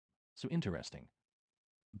so interesting.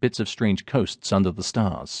 Bits of strange coasts under the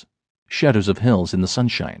stars, shadows of hills in the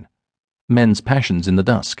sunshine, men's passions in the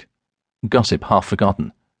dusk, gossip half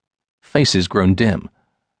forgotten, faces grown dim.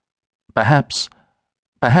 Perhaps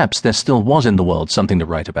there still was in the world something to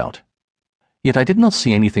write about. Yet I did not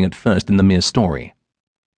see anything at first in the mere story.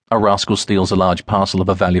 A rascal steals a large parcel of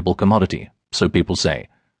a valuable commodity, so people say.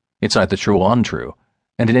 It's either true or untrue,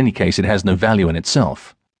 and in any case it has no value in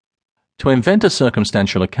itself. To invent a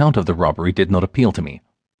circumstantial account of the robbery did not appeal to me.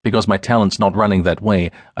 Because my talents not running that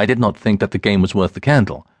way, I did not think that the game was worth the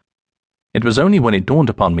candle. It was only when it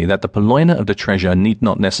dawned upon me that the purloiner of the treasure need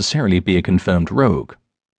not necessarily be a confirmed rogue,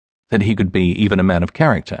 that he could be even a man of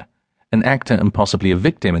character, an actor and possibly a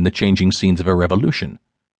victim in the changing scenes of a revolution.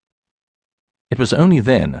 It was only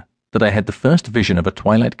then that I had the first vision of a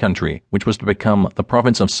twilight country which was to become the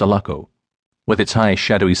province of Sulaco, with its high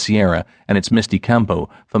shadowy Sierra and its misty Campo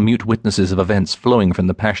for mute witnesses of events flowing from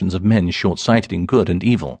the passions of men short-sighted in good and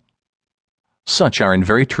evil. Such are in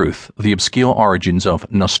very truth the obscure origins of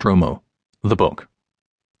Nostromo, the book.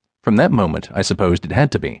 From that moment I supposed it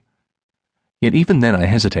had to be. Yet even then I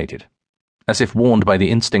hesitated, as if warned by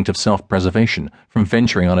the instinct of self-preservation from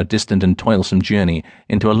venturing on a distant and toilsome journey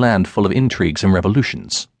into a land full of intrigues and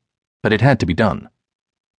revolutions. But it had to be done.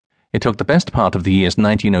 It took the best part of the years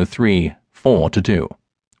 1903-4 to do,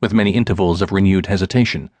 with many intervals of renewed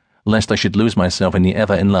hesitation, lest I should lose myself in the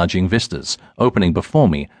ever-enlarging vistas opening before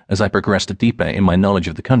me as I progressed deeper in my knowledge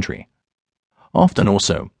of the country. Often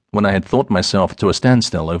also, when I had thought myself to a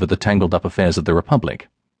standstill over the tangled-up affairs of the Republic,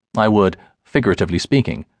 I would, figuratively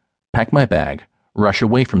speaking, pack my bag, rush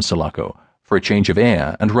away from Sulaco for a change of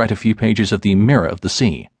air, and write a few pages of the Mirror of the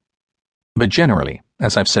Sea. But generally,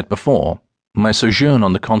 as I've said before, my sojourn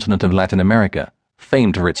on the continent of Latin America,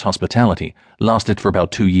 famed for its hospitality, lasted for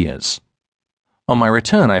about 2 years. On my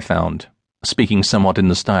return I found, speaking somewhat in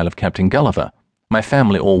the style of Captain Gulliver, my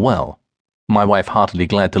family all well, my wife heartily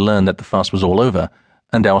glad to learn that the fuss was all over,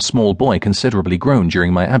 and our small boy considerably grown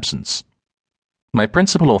during my absence. My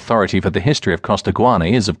principal authority for the history of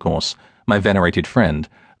Costaguana is, of course, my venerated friend,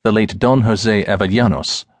 the late Don Jose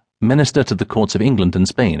Avellanos, minister to the courts of England and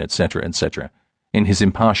Spain, etc., etc., in his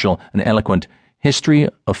impartial and eloquent History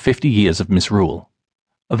of 50 Years of Misrule.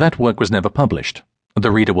 That work was never published.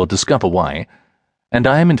 The reader will discover why, and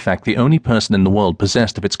I am in fact the only person in the world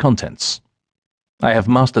possessed of its contents. I have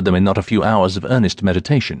mastered them in not a few hours of earnest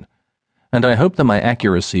meditation, and I hope that my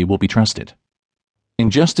accuracy will be trusted. In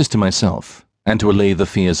justice to myself, and to allay the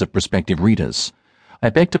fears of prospective readers, I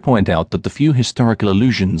beg to point out that the few historical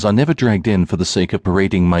allusions are never dragged in for the sake of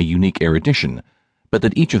parading my unique erudition, but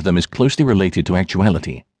that each of them is closely related to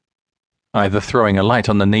actuality, either throwing a light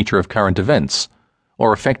on the nature of current events,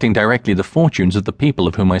 or affecting directly the fortunes of the people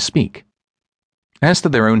of whom I speak. As to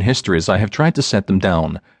their own histories, I have tried to set them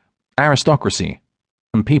down: aristocracy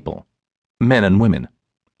and people, men and women,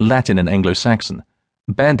 Latin and Anglo-Saxon,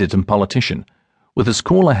 bandit and politician, with as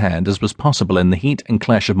cool a hand as was possible in the heat and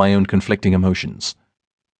clash of my own conflicting emotions.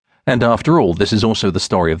 And after all, this is also the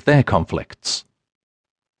story of their conflicts.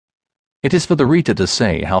 It is for the reader to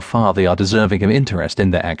say how far they are deserving of interest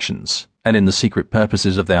in their actions, and in the secret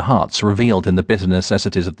purposes of their hearts revealed in the bitter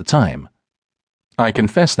necessities of the time. I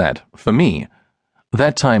confess that, for me,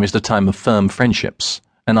 that time is the time of firm friendships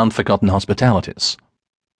and unforgotten hospitalities.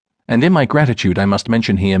 And in my gratitude I must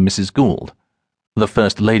mention here Mrs. Gould, the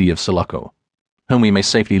First Lady of Sulaco, whom we may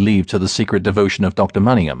safely leave to the secret devotion of Dr.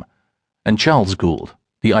 Monningham, and Charles Gould,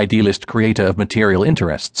 the idealist creator of material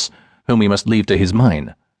interests, whom we must leave to his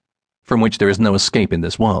mine, from which there is no escape in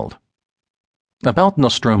this world. About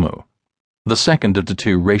Nostromo, the second of the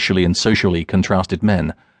two racially and socially contrasted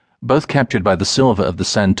men, both captured by the silver of the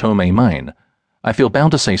San Tome mine, I feel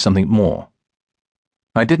bound to say something more.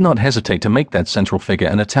 I did not hesitate to make that central figure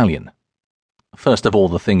an Italian. First of all,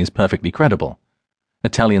 the thing is perfectly credible.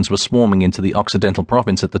 Italians were swarming into the Occidental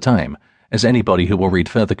province at the time, as anybody who will read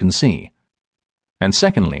further can see. And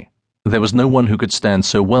secondly, there was no one who could stand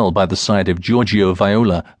so well by the side of Giorgio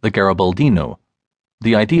Viola the Garibaldino,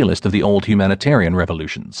 the idealist of the old humanitarian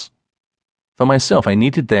revolutions. For myself, I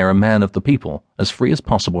needed there a man of the people, as free as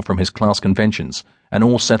possible from his class conventions and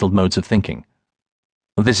all settled modes of thinking.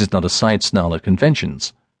 This is not a side snarl at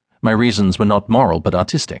conventions. My reasons were not moral but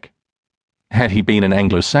artistic. Had he been an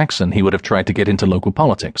Anglo-Saxon, he would have tried to get into local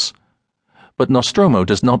politics. But Nostromo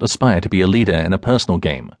does not aspire to be a leader in a personal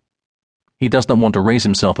game. He does not want to raise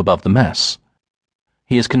himself above the mass.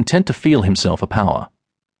 He is content to feel himself a power,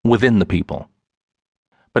 within the people.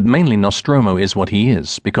 But mainly Nostromo is what he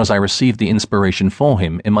is because I received the inspiration for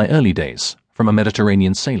him in my early days from a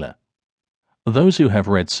Mediterranean sailor. Those who have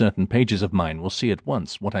read certain pages of mine will see at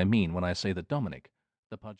once what I mean when I say that Dominic, the